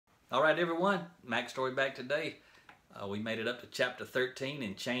All right, everyone. Mack story back today. We made it up to chapter 13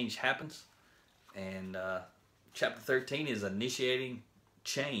 and change happens. And chapter 13 is initiating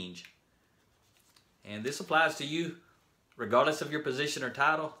change. And this applies to you regardless of your position or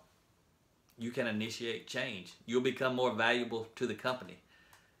title. You can initiate change. You'll become more valuable to the company.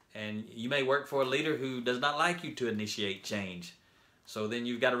 And you may work for a leader who does not like you to initiate change. So then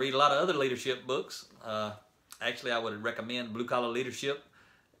you've got to read a lot of other leadership books. Actually, I would recommend Blue Collar Leadership.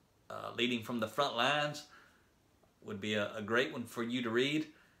 Leading from the front lines would be a great one for you to read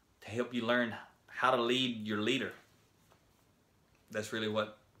to help you learn how to lead your leader. That's really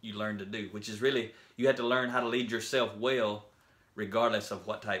what you learn to do, which is really, you have to learn how to lead yourself well regardless of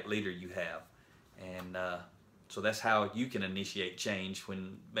what type leader you have. And so that's how you can initiate change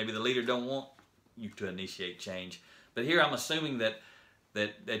when maybe the leader don't want you to initiate change. But here I'm assuming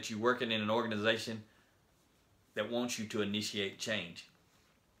that you're working in an organization that wants you to initiate change,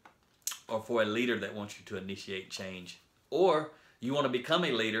 or for a leader that wants you to initiate change, or you want to become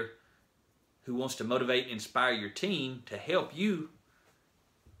a leader who wants to motivate and inspire your team to help you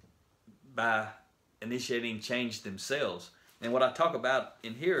by initiating change themselves. And what I talk about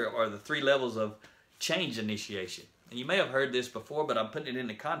in here are the 3 levels of change initiation. And you may have heard this before, but I'm putting it in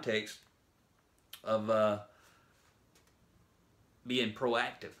the context of being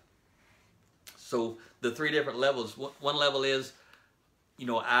proactive. So the 3 different levels. One level is,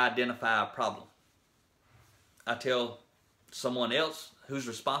 I identify a problem. I tell someone else who's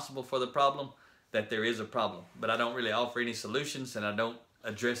responsible for the problem that there is a problem, but I don't really offer any solutions, and I don't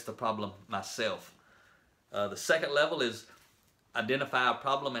address the problem myself. The second level is identify a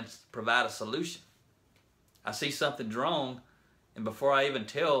problem and provide a solution. I see something's wrong, and before I even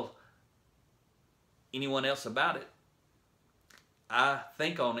tell anyone else about it, I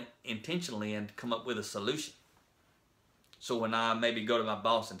think on it intentionally and come up with a solution. So when I maybe go to my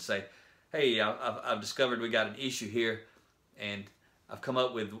boss and say, hey, I've discovered we got an issue here, and I've come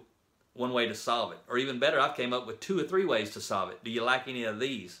up with one way to solve it. Or even better, I've came up with 2 or 3 ways to solve it. Do you like any of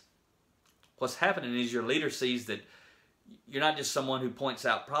these? What's happening is your leader sees that you're not just someone who points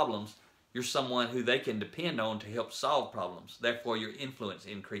out problems, you're someone who they can depend on to help solve problems. Therefore, your influence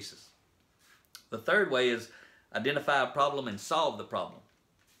increases. The third way is identify a problem and solve the problem.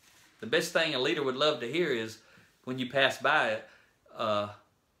 The best thing a leader would love to hear is when you pass by it,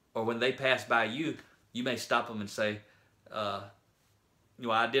 or when they pass by you, you may stop them and say, I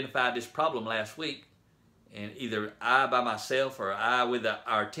identified this problem last week, and either I by myself or I with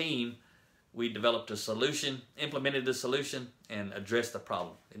our team, we developed a solution, implemented the solution, and addressed the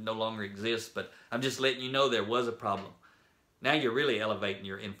problem. It no longer exists, but I'm just letting you know there was a problem. Now you're really elevating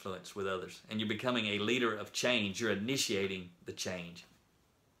your influence with others, and you're becoming a leader of change. You're initiating the change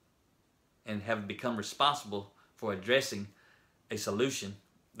and have become responsible for addressing a solution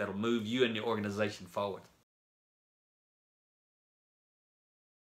that will move you and your organization forward.